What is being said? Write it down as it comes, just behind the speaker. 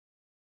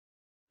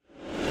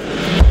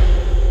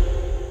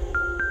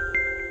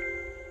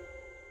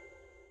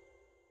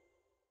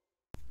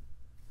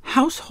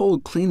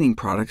household cleaning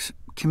products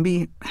can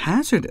be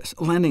hazardous,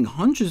 landing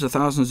hundreds of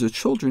thousands of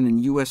children in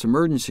U.S.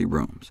 emergency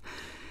rooms.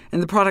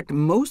 And the product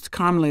most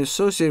commonly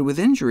associated with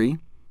injury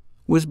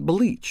was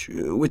bleach,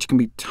 which can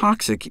be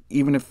toxic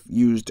even if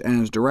used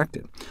as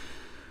directed.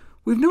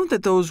 We've known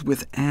that those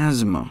with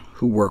asthma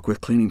who work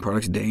with cleaning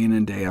products day in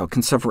and day out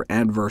can suffer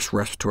adverse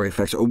respiratory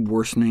effects, a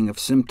worsening of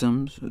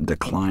symptoms,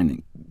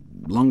 declining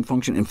lung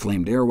function,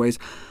 inflamed airways,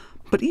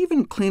 but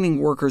even cleaning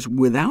workers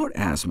without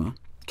asthma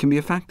can be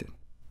affected.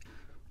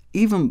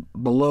 Even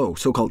below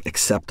so-called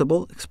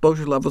acceptable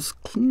exposure levels,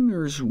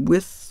 cleaners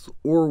with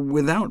or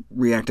without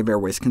reactive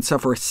airways can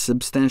suffer a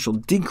substantial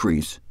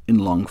decrease in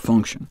lung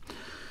function.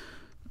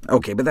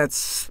 OK, but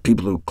that's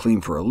people who clean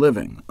for a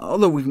living.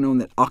 Although we've known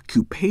that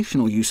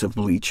occupational use of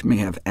bleach may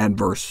have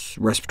adverse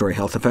respiratory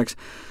health effects,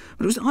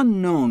 but it was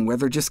unknown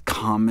whether just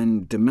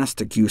common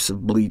domestic use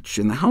of bleach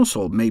in the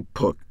household may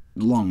put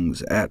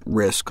lungs at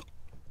risk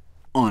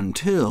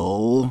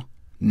until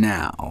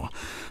now.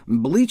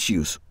 Bleach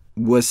use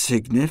was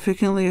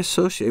significantly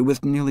associated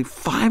with nearly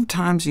 5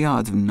 times the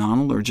odds of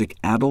non-allergic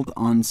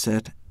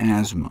adult-onset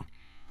asthma,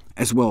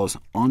 as well as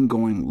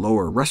ongoing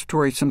lower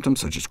respiratory symptoms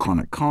such as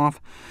chronic cough.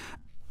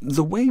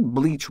 The way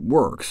bleach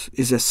works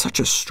is as such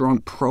a strong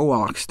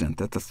pro-oxidant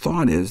that the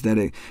thought is that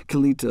it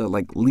can lead to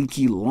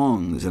leaky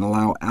lungs and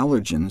allow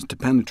allergens to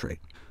penetrate.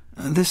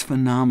 This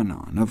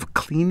phenomenon of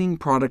cleaning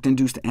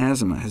product-induced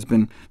asthma has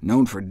been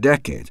known for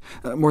decades.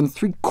 More than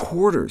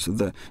 3/4 of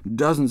the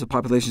dozens of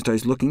population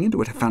studies looking into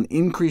it have found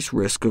increased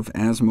risk of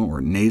asthma or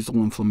nasal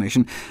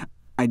inflammation.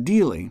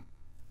 Ideally,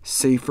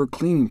 safer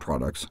cleaning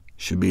products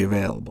should be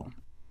available.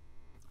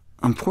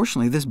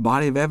 Unfortunately, this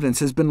body of evidence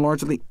has been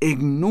largely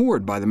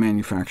ignored by the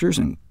manufacturers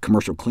and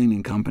commercial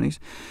cleaning companies,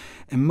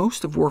 and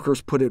most of workers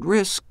put at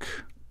risk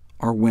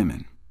are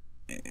women.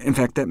 In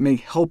fact, that may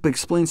help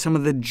explain some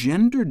of the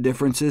gender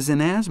differences in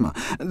asthma.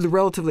 The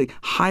relatively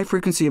high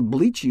frequency of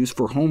bleach use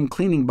for home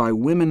cleaning by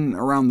women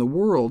around the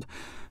world,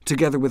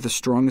 together with a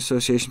strong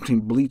association between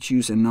bleach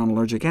use and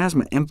non-allergic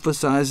asthma,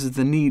 emphasizes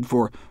the need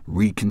for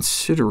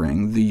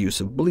reconsidering the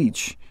use of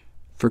bleach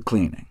for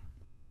cleaning.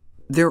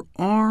 There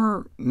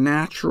are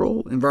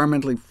natural,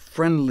 environmentally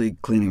friendly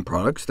cleaning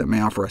products that may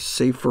offer a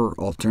safer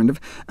alternative.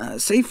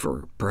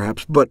 Safer,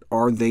 perhaps, but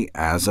are they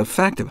as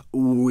effective?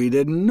 We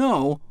didn't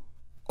know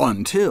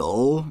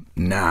until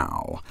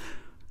now.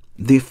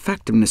 The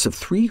effectiveness of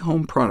 3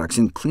 home products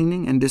in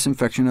cleaning and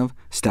disinfection of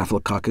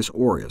Staphylococcus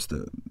aureus,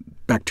 the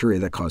bacteria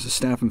that causes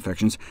staph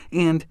infections,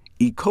 and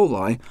E.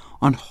 coli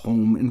on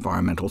home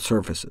environmental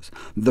surfaces.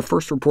 The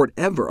first report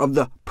ever of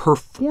the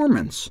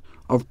performance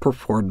of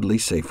purportedly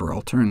safer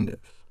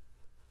alternatives.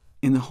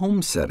 In the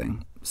home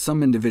setting,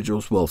 some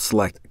individuals will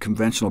select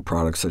conventional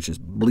products such as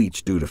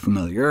bleach due to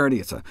familiarity.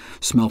 It's a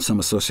smell some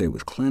associate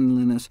with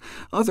cleanliness.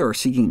 Others are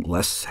seeking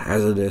less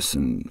hazardous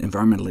and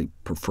environmentally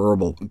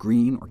preferable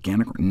green,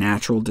 organic, or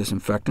natural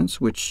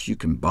disinfectants, which you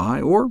can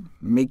buy or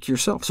make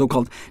yourself,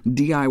 so-called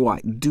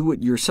DIY,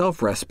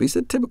 do-it-yourself recipes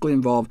that typically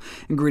involve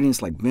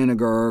ingredients like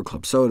vinegar,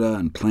 club soda,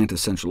 and plant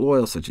essential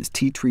oils such as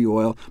tea tree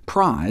oil,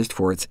 prized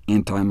for its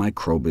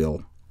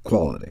antimicrobial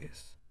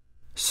qualities.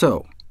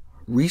 So,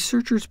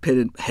 researchers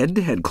pitted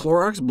head-to-head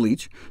Clorox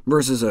bleach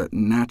versus a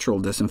natural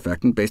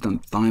disinfectant based on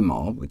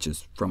thymol, which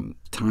is from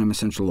thyme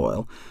essential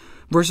oil,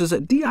 versus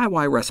a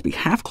DIY recipe,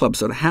 half club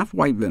soda, half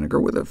white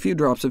vinegar, with a few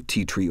drops of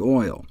tea tree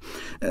oil.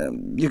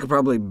 You could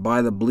probably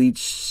buy the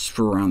bleach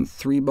for around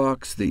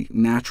 $3, the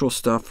natural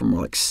stuff for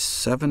more like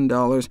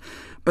 $7,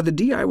 but the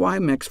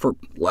DIY mix for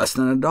less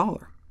than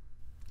 $1.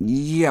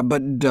 Yeah,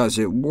 but does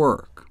it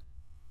work?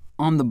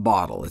 On the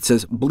bottle, it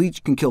says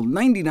bleach can kill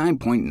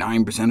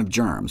 99.9% of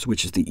germs,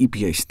 which is the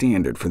EPA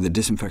standard for the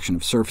disinfection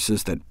of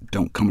surfaces that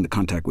don't come into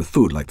contact with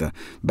food, like the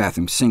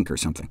bathroom sink or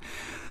something.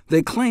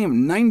 They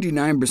claim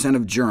 99%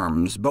 of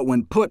germs, but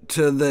when put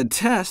to the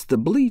test, the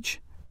bleach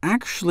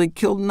actually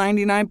killed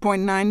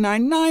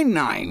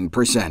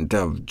 99.9999%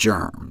 of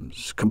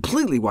germs,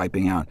 completely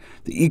wiping out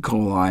the E.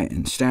 coli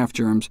and staph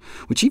germs,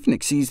 which even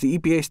exceeds the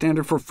EPA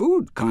standard for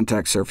food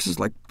contact surfaces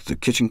like the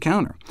kitchen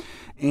counter.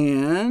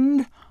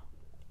 And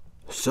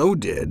so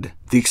did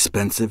the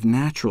expensive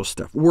natural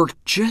stuff, worked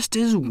just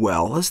as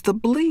well as the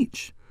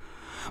bleach.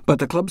 But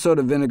the club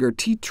soda vinegar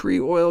tea tree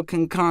oil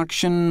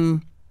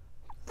concoction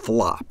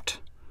flopped,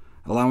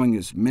 allowing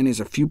as many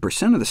as a few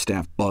percent of the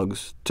staph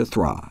bugs to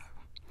thrive.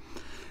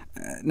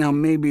 Now,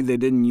 maybe they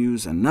didn't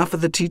use enough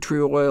of the tea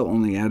tree oil,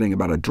 only adding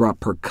about a drop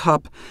per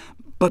cup,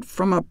 but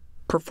from a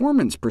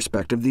performance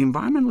perspective, the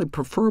environmentally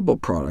preferable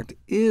product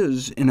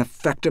is an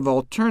effective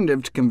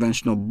alternative to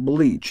conventional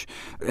bleach,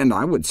 and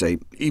I would say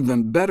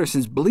even better,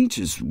 since bleach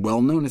is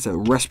well known as a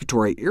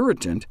respiratory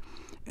irritant,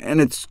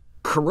 and it's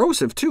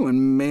corrosive too,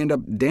 and may end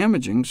up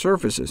damaging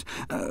surfaces.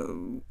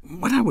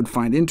 What I would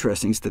find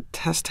interesting is to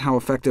test how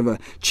effective a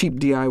cheap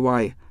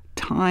DIY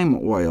thyme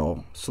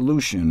oil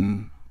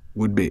solution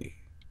would be.